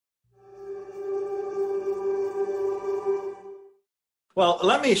Well,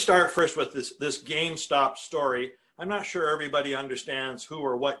 let me start first with this GameStop story. I'm not sure everybody understands who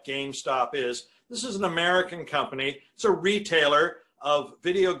or what GameStop is. This is an American company. It's a retailer of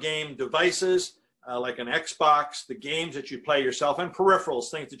video game devices, like an Xbox, the games that you play yourself, and peripherals,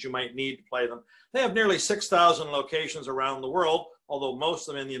 things that you might need to play them. They have nearly 6,000 locations around the world, although most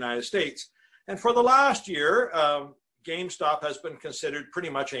of them in the United States. And for the last year, GameStop has been considered pretty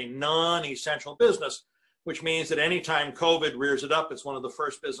much a non-essential business, which means that anytime COVID rears it up, it's one of the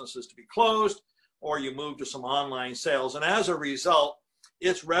first businesses to be closed, or you move to some online sales. And as a result,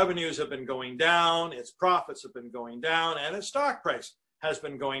 its revenues have been going down, its profits have been going down, and its stock price has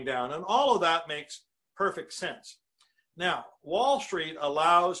been going down. And all of that makes perfect sense. Now, Wall Street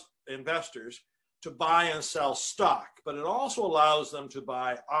allows investors to buy and sell stock, but it also allows them to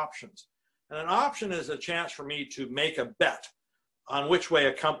buy options. And an option is a chance for me to make a bet on which way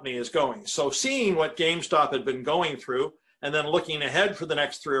a company is going. So seeing what GameStop had been going through and then looking ahead for the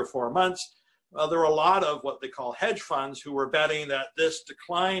next 3 or 4 months, there were a lot of what they call hedge funds who were betting that this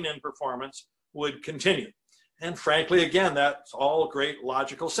decline in performance would continue. And frankly, again, that's all great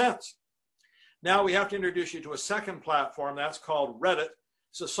logical sense. Now we have to introduce you to a second platform that's called Reddit.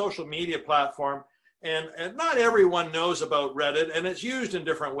 It's a social media platform. And not everyone knows about Reddit, and it's used in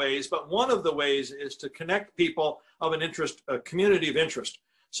different ways, but one of the ways is to connect people of an interest, a community of interest.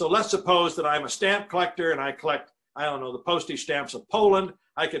 So let's suppose that I'm a stamp collector and I collect, I don't know, the postage stamps of Poland.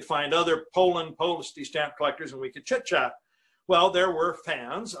 I could find other Poland postage stamp collectors and we could chit chat. Well, there were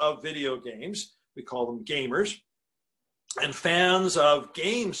fans of video games, we call them gamers, and fans of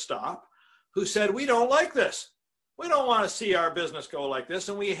GameStop who said, we don't like this. We don't want to see our business go like this,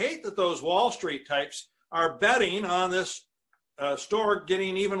 and we hate that those Wall Street types are betting on this store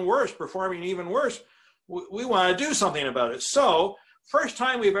getting even worse, performing even worse. We want to do something about it. So, first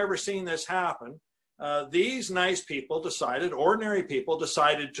time we've ever seen this happen, these nice people decided, ordinary people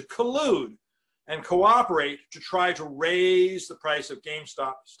decided to collude and cooperate to try to raise the price of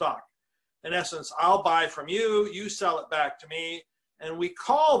GameStop stock. In essence, I'll buy from you, you sell it back to me, and we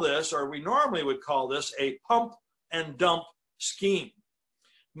call this, or we normally would call this, a pump and dump scheme,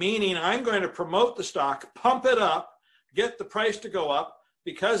 meaning I'm going to promote the stock, pump it up, get the price to go up.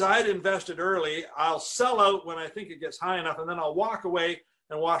 Because I'd invested early, I'll sell out when I think it gets high enough, and then I'll walk away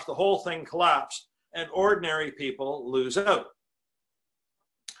and watch the whole thing collapse, and ordinary people lose out.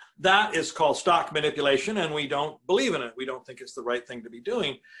 That is called stock manipulation, and we don't believe in it. We don't think it's the right thing to be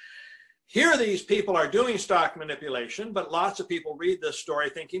doing. Here, these people are doing stock manipulation, but lots of people read this story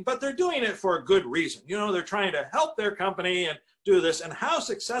thinking, but they're doing it for a good reason. You know, they're trying to help their company and do this. And how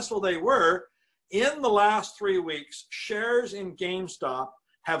successful they were in the last 3 weeks, shares in GameStop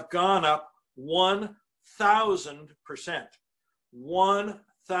have gone up 1,000%.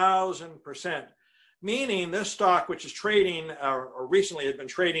 1,000%. Meaning this stock, which is trading, or recently had been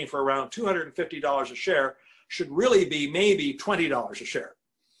trading for around $250 a share, should really be maybe $20 a share.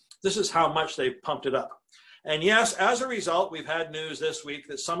 This is how much they've pumped it up. And yes, as a result, we've had news this week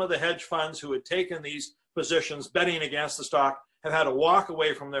that some of the hedge funds who had taken these positions betting against the stock have had to walk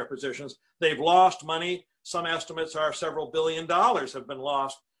away from their positions. They've lost money. Some estimates are several $1 billion have been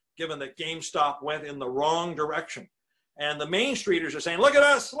lost, given that GameStop went in the wrong direction. And the Main Streeters are saying, look at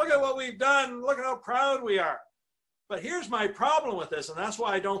us, look at what we've done, look at how proud we are. But here's my problem with this, and that's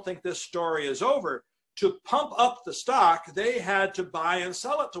why I don't think this story is over. To pump up the stock, they had to buy and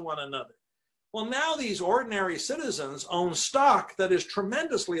sell it to one another. Well, now these ordinary citizens own stock that is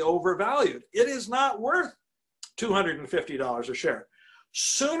tremendously overvalued. It is not worth $250 a share.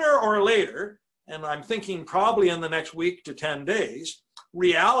 Sooner or later, and I'm thinking probably in the next week to 10 days,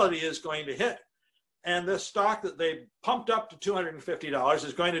 reality is going to hit. And this stock that they pumped up to $250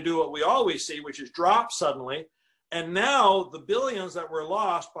 is going to do what we always see, which is drop suddenly. And now the billions that were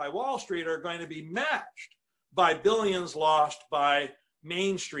lost by Wall Street are going to be matched by billions lost by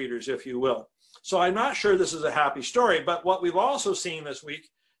Main Streeters, if you will. So I'm not sure this is a happy story, but what we've also seen this week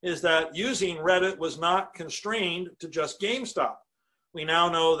is that using Reddit was not constrained to just GameStop. We now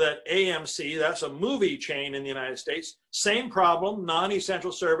know that AMC, that's a movie chain in the United States, same problem,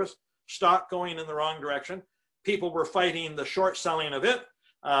 non-essential service, stock going in the wrong direction. People were fighting the short selling of it.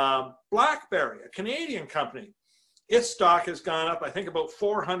 BlackBerry, a Canadian company, its stock has gone up, I think, about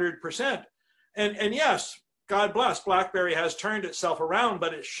 400%. And yes, God bless, BlackBerry has turned itself around,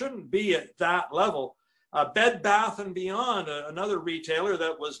 but it shouldn't be at that level. Bed Bath & Beyond, another retailer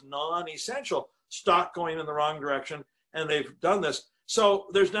that was non-essential, stock going in the wrong direction, and they've done this. So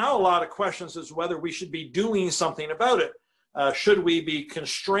there's now a lot of questions as to whether we should be doing something about it. Should we be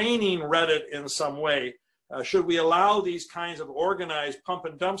constraining Reddit in some way? Should we allow these kinds of organized pump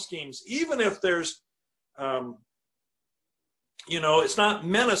and dump schemes, even if there's you know, it's not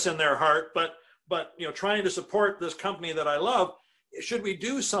menace in their heart, but you know, trying to support this company that I love. Should we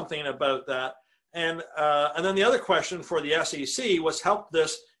do something about that? And then the other question for the SEC, what's helped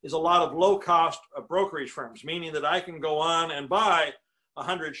this is a lot of low-cost brokerage firms, meaning that I can go on and buy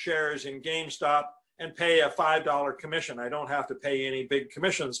 100 shares in GameStop and pay a $5 commission. I don't have to pay any big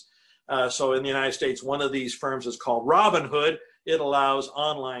commissions. So in the United States, one of these firms is called Robinhood. It allows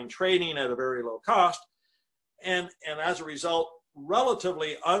online trading at a very low cost. And as a result,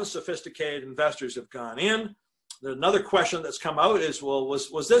 relatively unsophisticated investors have gone in. Another question that's come out is, well,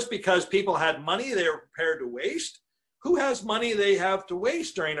 was this because people had money they were prepared to waste? Who has money they have to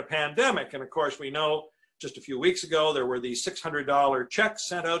waste during a pandemic? And of course, we know just a few weeks ago, there were these $600 checks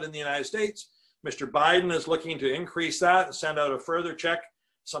sent out in the United States. Mr. Biden is looking to increase that and send out a further check.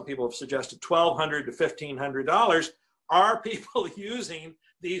 Some people have suggested $1,200 to $1,500. Are people using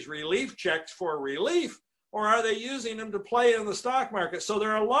these relief checks for relief, or are they using them to play in the stock market? So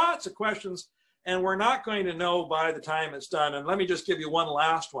there are lots of questions, and we're not going to know by the time it's done. And let me just give you one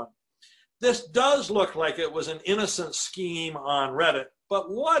last one. This does look like it was an innocent scheme on Reddit,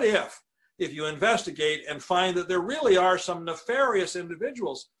 but what if you investigate and find that there really are some nefarious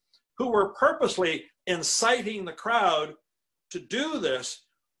individuals who were purposely inciting the crowd to do this,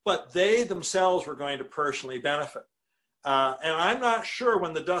 but they themselves were going to personally benefit? And I'm not sure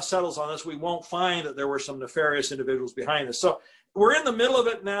when the dust settles on this, we won't find that there were some nefarious individuals behind this. So we're in the middle of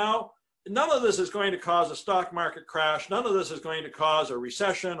it now. None of this is going to cause a stock market crash. None of this is going to cause a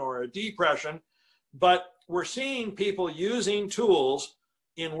recession or a depression, but we're seeing people using tools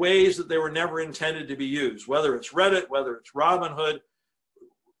in ways that they were never intended to be used, whether it's Reddit, whether it's Robinhood.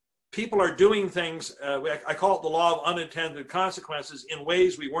 People are doing things, I call it the law of unintended consequences, in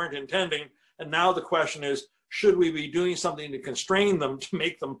ways we weren't intending. And now the question is, should we be doing something to constrain them, to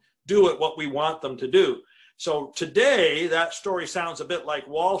make them do it what we want them to do? So today, that story sounds a bit like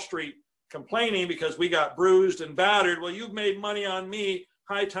Wall Street complaining because we got bruised and battered. Well, you've made money on me.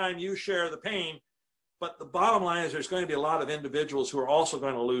 High time you share the pain. But the bottom line is there's going to be a lot of individuals who are also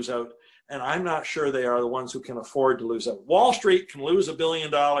going to lose out. And I'm not sure they are the ones who can afford to lose out. Wall Street can lose $1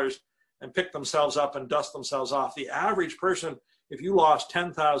 billion and pick themselves up and dust themselves off. The average person, if you lost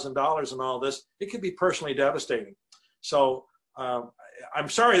 $10,000 in all this, it could be personally devastating. So I'm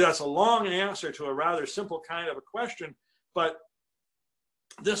sorry that's a long answer to a rather simple kind of a question, but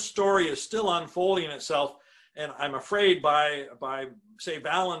this story is still unfolding itself. And I'm afraid by say,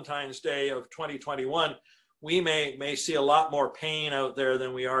 Valentine's Day of 2021, we may see a lot more pain out there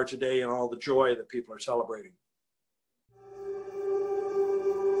than we are today and all the joy that people are celebrating.